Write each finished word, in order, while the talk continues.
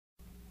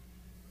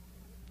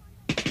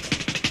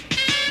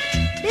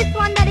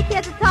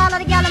care to all of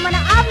the gal when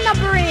I have no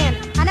brain.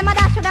 And them a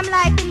dash with them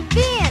life in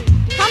vain.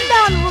 Come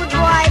down, rude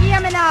boy,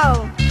 hear me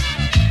now.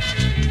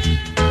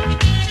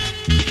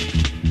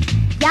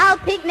 Y'all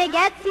pick me,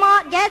 get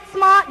smart, get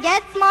smart,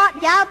 get smart.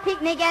 Y'all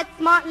pick me, get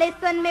smart,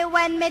 listen me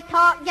when me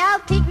talk. Y'all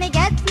pick me,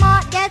 get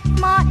smart, get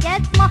smart,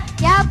 get smart.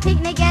 Y'all pick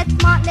me, get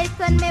smart,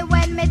 listen me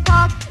when me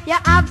talk. You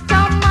have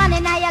some money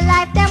in your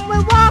life, them we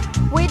walk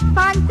with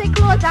fancy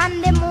clothes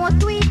and the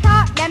most sweet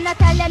talk. Them not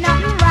tell you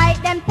nothing right,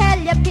 them tell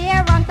your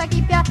parents to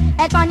keep your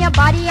head on your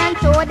body and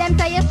show them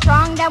say you're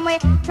strong. Them we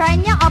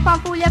train you up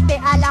and fool you for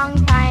a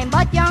long time.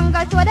 But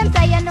younger show them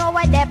say you know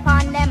what they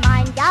on their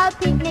mind. Y'all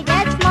pick me,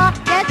 get smart,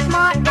 get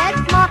smart, get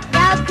smart.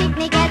 Y'all pick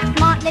me, get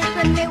smart,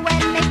 listen me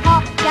when me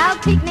talk. Y'all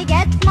pick me,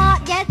 get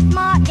smart, get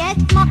smart, get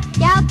smart.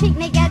 Y'all pick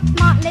me, get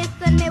smart,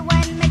 listen me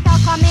when me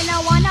talk. I mean, I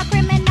want a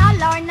criminal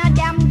or no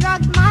damn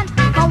drugs man.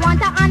 I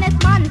want a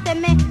honest man, say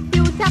me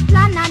future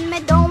plan. And me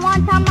don't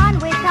want a man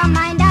with a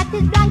mind that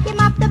is blank. Him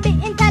have to be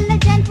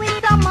intelligent with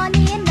some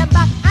money in the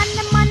back. And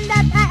the man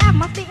that I have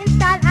must be in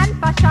style and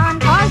fashion.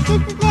 Cause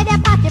this is Lady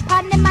Apache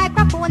on the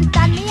microphone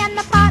stand. Me and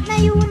my partner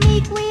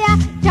unique, we are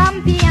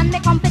champion. Me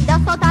come to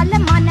dust out all the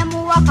man them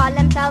who call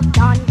themselves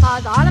done.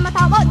 Cause all of them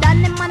talk about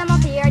done, them man I'm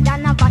up here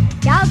done a fun.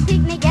 Y'all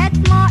pick me, get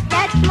smart,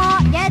 get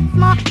smart, get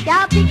smart.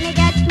 Y'all pick me,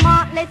 get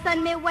smart,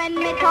 listen me when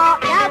me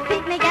talk. Y'all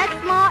pick me, get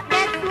smart,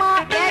 get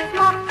smart, get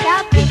smart.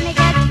 Y'all pick me,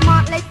 get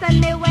smart, listen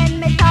me when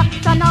me talk.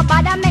 So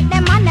nobody make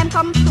them man them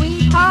come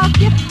sweet talk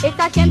you. It's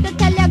a shame to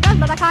tell you girls,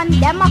 but I can't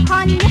them a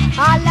con you.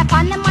 All the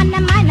fun them on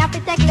the mind, have to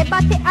take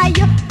liberty of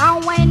you.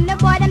 And when the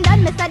boy them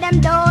done, me say them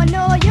don't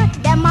know you.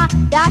 Them a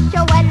dash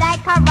you well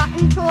like a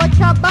rotten torch.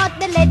 But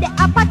the Lady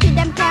Apache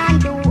them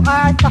can't do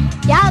her so.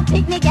 Y'all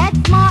pick me, get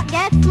smart,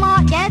 get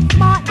smart, get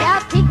smart.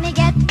 Y'all pick me,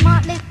 get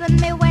smart, listen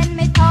me when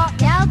me talk.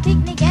 Y'all pick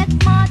me, get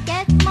smart,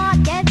 get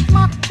smart, get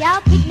smart.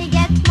 Y'all pick me,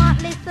 get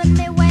smart, listen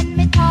me when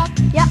me talk.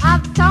 You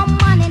have some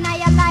money in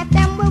your life,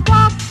 then we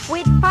walk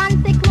with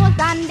fancy clothes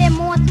and the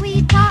most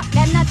sweet talk.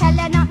 Them not tell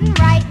you nothing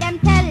right, them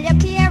tell you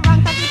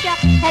parents to keep your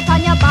head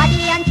on your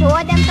body and show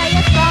them say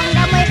you're strong.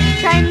 Them way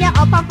turn you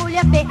up and fool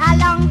you for a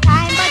long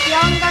time. But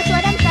younger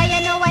show them say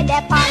you know where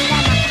they're on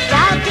them.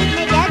 Y'all pick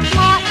me, get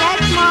smart, get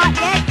smart,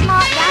 get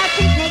smart. Y'all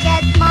pick me,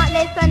 get smart,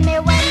 listen me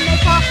when me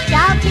talk.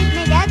 Y'all pick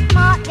me, get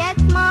smart, get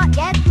smart,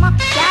 get smart.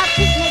 Y'all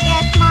pick me,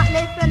 get smart,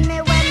 listen me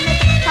when me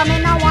talk. Come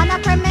in, I want a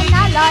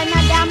criminal or no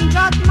damn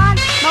drugs man.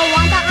 No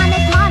want a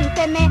honest man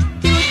for me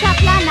future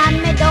plan. And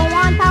me don't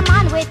want a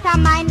man with a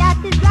mind